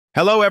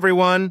Hello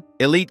everyone,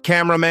 Elite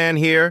Cameraman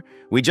here.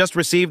 We just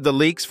received the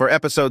leaks for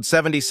episode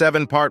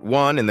 77 part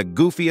 1 in the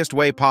goofiest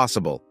way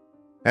possible.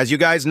 As you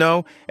guys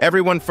know,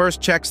 everyone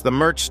first checks the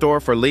merch store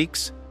for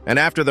leaks, and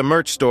after the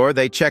merch store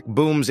they check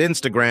Boom's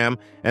Instagram,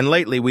 and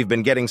lately we've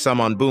been getting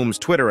some on Boom's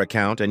Twitter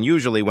account, and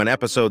usually when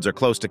episodes are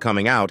close to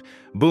coming out,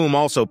 Boom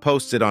also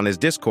posts it on his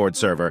Discord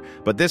server,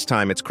 but this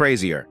time it's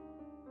crazier.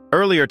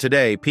 Earlier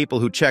today, people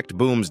who checked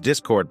Boom's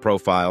Discord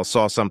profile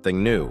saw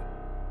something new.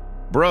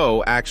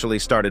 Bro actually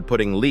started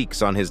putting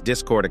leaks on his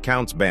Discord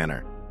account's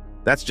banner.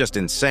 That's just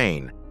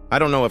insane. I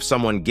don't know if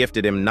someone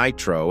gifted him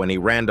Nitro and he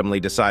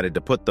randomly decided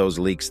to put those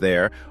leaks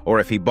there,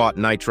 or if he bought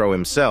Nitro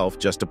himself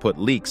just to put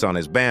leaks on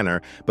his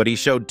banner, but he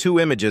showed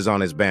 2 images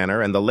on his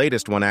banner and the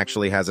latest one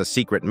actually has a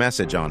secret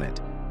message on it.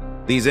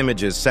 These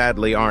images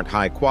sadly aren't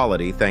high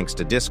quality thanks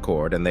to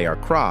Discord and they are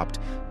cropped,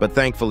 but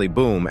thankfully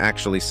Boom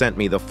actually sent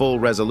me the full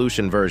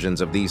resolution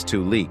versions of these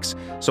 2 leaks,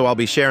 so I'll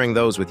be sharing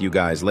those with you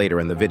guys later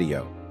in the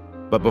video.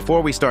 But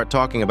before we start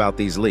talking about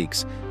these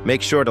leaks,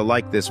 make sure to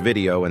like this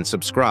video and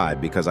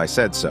subscribe because I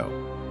said so.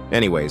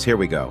 Anyways, here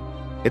we go.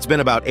 It's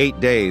been about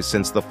 8 days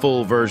since the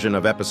full version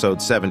of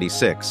episode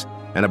 76,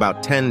 and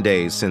about 10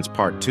 days since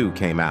part 2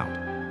 came out.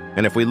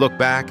 And if we look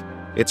back,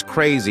 it's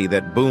crazy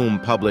that Boom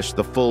published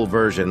the full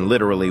version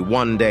literally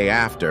 1 day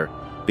after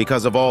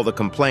because of all the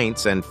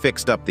complaints and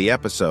fixed up the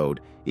episode,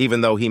 even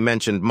though he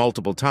mentioned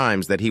multiple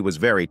times that he was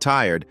very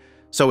tired,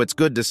 so it's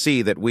good to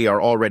see that we are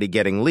already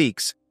getting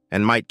leaks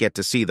and might get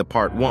to see the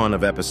part 1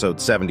 of episode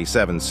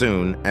 77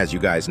 soon. As you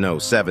guys know,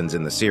 7s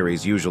in the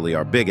series usually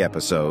are big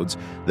episodes.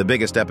 The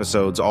biggest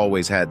episodes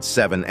always had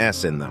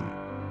 7S in them.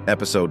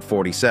 Episode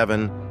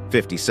 47,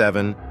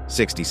 57,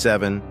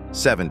 67,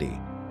 70.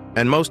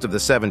 And most of the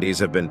 70s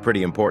have been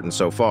pretty important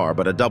so far,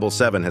 but a double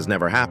 7 has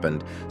never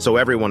happened, so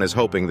everyone is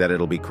hoping that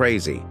it'll be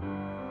crazy.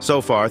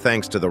 So far,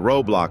 thanks to the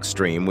Roblox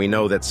stream, we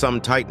know that some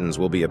Titans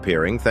will be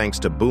appearing thanks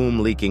to Boom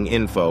leaking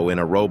info in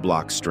a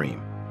Roblox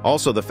stream.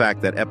 Also the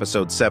fact that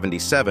episode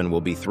 77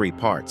 will be 3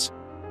 parts.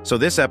 So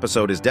this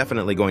episode is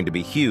definitely going to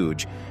be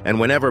huge, and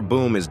whenever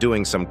Boom is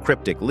doing some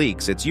cryptic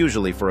leaks, it's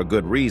usually for a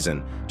good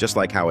reason, just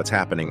like how it's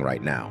happening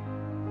right now.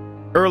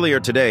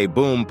 Earlier today,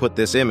 Boom put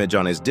this image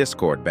on his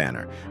Discord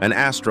banner, an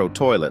Astro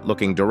toilet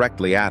looking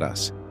directly at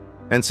us.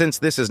 And since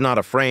this is not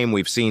a frame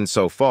we've seen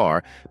so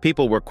far,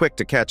 people were quick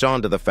to catch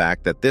on to the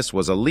fact that this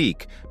was a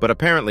leak, but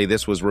apparently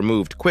this was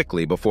removed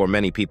quickly before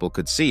many people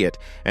could see it,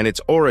 and its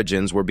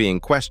origins were being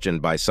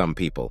questioned by some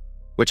people.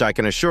 Which I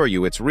can assure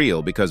you it's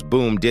real because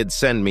Boom did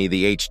send me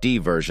the HD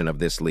version of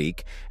this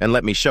leak, and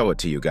let me show it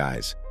to you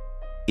guys.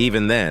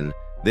 Even then,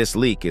 this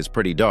leak is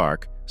pretty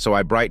dark, so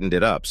I brightened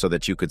it up so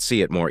that you could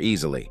see it more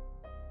easily.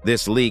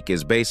 This leak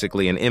is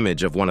basically an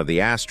image of one of the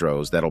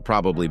Astros that'll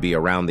probably be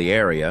around the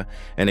area,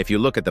 and if you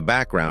look at the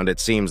background, it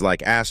seems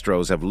like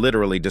Astros have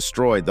literally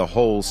destroyed the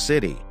whole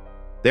city.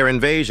 Their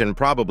invasion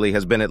probably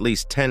has been at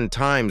least 10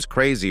 times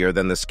crazier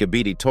than the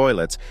SKIBIDI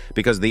toilets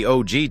because the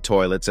OG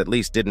toilets at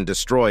least didn't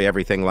destroy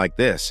everything like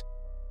this.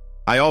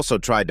 I also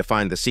tried to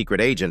find the secret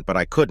agent, but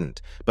I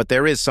couldn't, but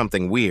there is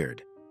something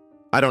weird.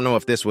 I don't know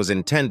if this was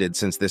intended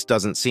since this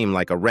doesn't seem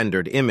like a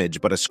rendered image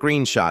but a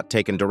screenshot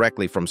taken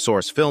directly from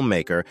Source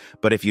Filmmaker,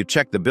 but if you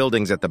check the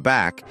buildings at the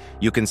back,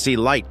 you can see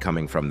light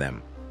coming from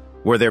them.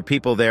 Were there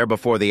people there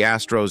before the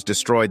Astros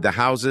destroyed the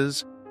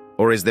houses?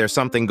 Or is there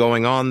something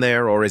going on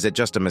there, or is it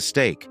just a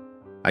mistake?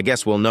 I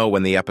guess we'll know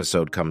when the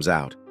episode comes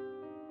out.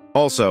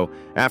 Also,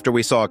 after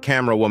we saw a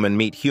camerawoman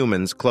meet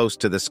humans close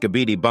to the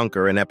SKIBIDI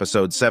bunker in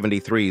episode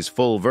 73's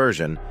full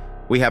version,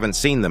 we haven't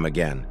seen them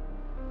again.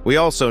 We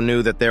also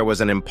knew that there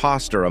was an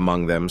imposter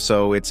among them,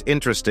 so it's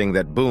interesting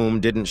that Boom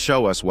didn't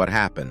show us what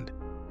happened.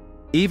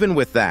 Even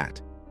with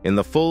that, in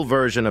the full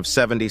version of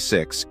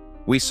 76,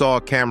 we saw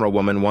a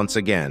camerawoman once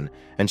again,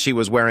 and she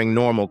was wearing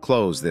normal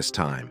clothes this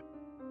time.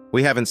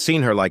 We haven't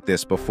seen her like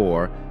this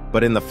before,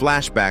 but in the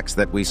flashbacks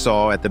that we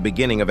saw at the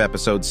beginning of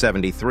episode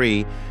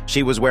 73,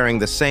 she was wearing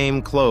the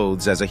same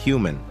clothes as a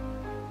human.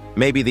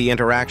 Maybe the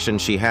interaction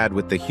she had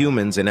with the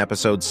humans in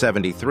episode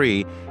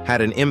 73 had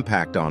an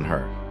impact on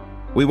her.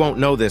 We won't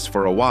know this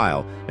for a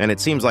while, and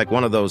it seems like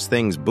one of those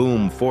things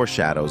Boom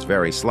foreshadows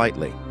very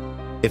slightly.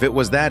 If it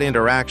was that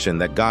interaction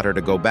that got her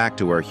to go back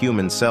to her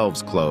human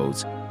selves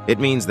clothes, it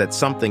means that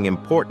something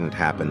important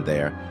happened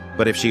there,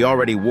 but if she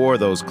already wore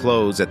those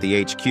clothes at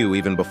the HQ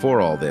even before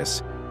all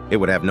this, it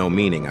would have no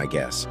meaning, I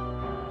guess.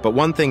 But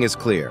one thing is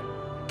clear.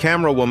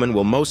 Camerawoman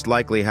will most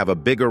likely have a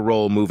bigger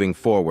role moving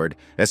forward,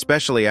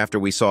 especially after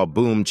we saw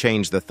Boom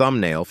change the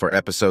thumbnail for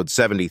episode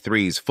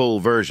 73's full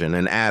version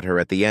and add her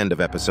at the end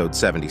of episode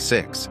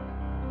 76.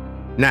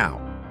 Now,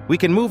 we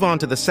can move on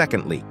to the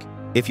second leak.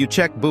 If you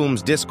check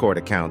Boom's Discord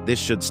account, this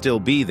should still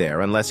be there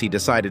unless he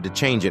decided to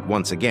change it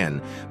once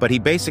again, but he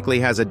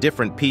basically has a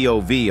different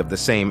POV of the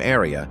same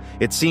area.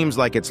 It seems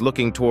like it's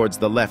looking towards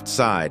the left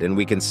side, and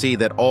we can see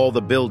that all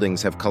the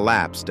buildings have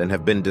collapsed and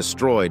have been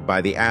destroyed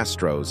by the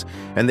Astros,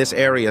 and this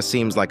area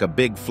seems like a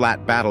big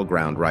flat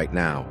battleground right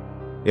now.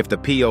 If the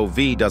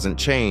POV doesn't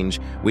change,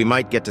 we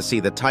might get to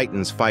see the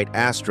Titans fight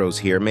Astros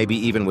here, maybe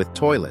even with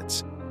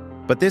toilets.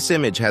 But this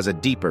image has a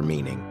deeper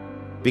meaning.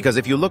 Because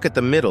if you look at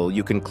the middle,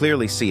 you can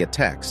clearly see a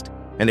text.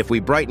 And if we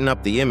brighten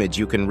up the image,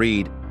 you can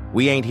read,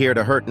 "We ain't here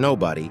to hurt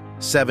nobody,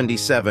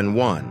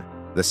 77-1.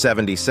 The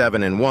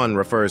 77 and 1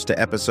 refers to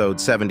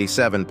episode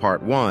 77,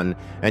 part 1,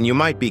 and you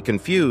might be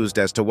confused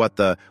as to what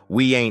the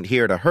 "we ain't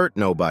here to hurt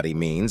nobody"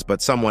 means,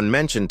 but someone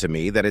mentioned to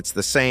me that it's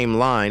the same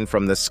line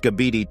from the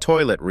SKIBIDI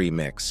toilet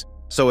remix.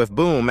 So if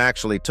Boom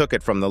actually took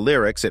it from the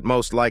lyrics, it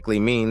most likely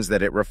means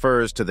that it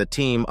refers to the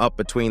team up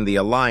between the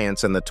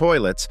Alliance and the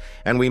Toilets,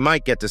 and we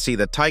might get to see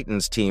the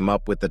Titans team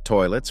up with the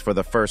Toilets for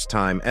the first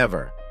time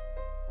ever.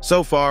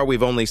 So far,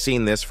 we've only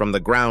seen this from the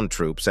ground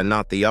troops and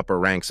not the upper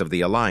ranks of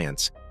the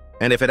Alliance.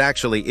 And if it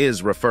actually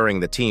is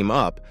referring the team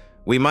up,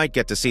 we might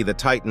get to see the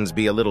Titans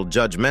be a little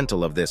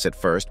judgmental of this at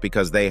first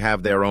because they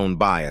have their own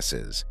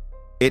biases.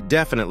 It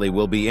definitely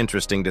will be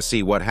interesting to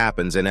see what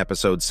happens in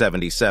episode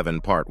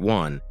 77, part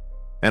 1.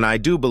 And I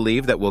do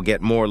believe that we'll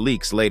get more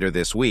leaks later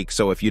this week,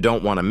 so if you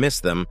don't want to miss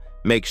them,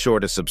 make sure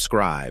to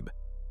subscribe.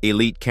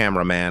 Elite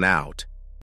Cameraman out.